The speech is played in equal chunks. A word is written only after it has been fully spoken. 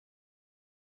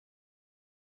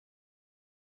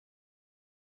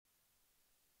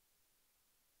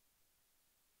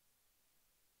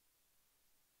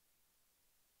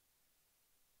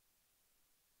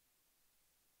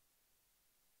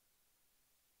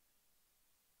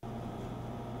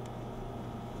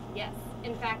Yes.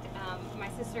 In fact, my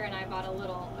sister and I bought a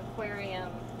little aquarium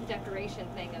decoration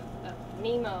thing of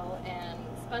Nemo and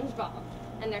SpongeBob,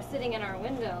 and they're sitting in our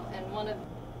window, and one of...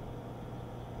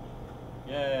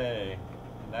 Yay!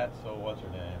 And that's, so what's her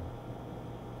name?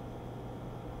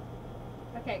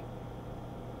 Okay.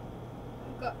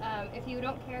 Go, if you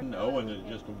don't care... No, and it's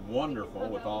just wonderful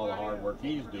with all the hard work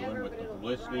he's doing with the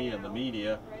publicity and the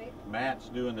media. Matt's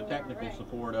doing the technical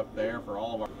support up there for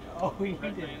all of our... Oh, he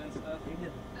did. Man and stuff. He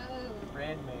did. Oh.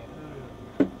 Red man.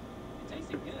 It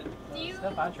tasted good. Do you...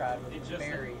 Stuff I tried was It just-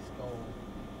 berry skull.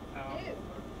 Ew.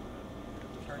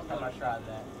 First time I tried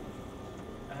that.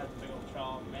 I had the big old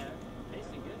chaw, man. It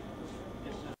tasted good.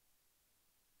 It's just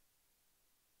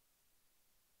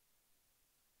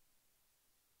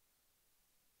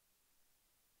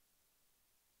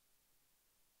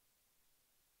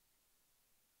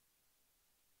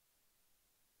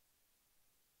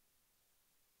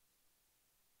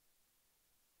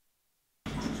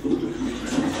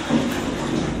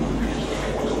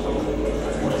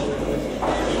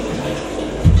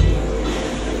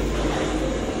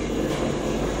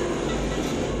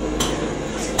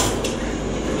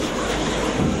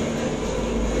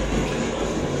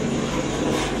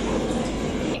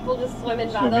People just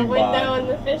swimming by the window and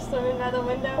the fish swimming by the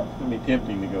window. It's going to be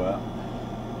tempting to go out.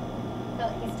 I feel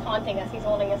like he's taunting us. He's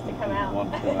wanting us to come out.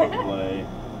 Want to come out and play.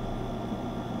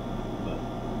 But,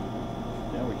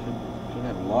 yeah, we should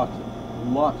have lots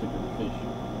of good fish.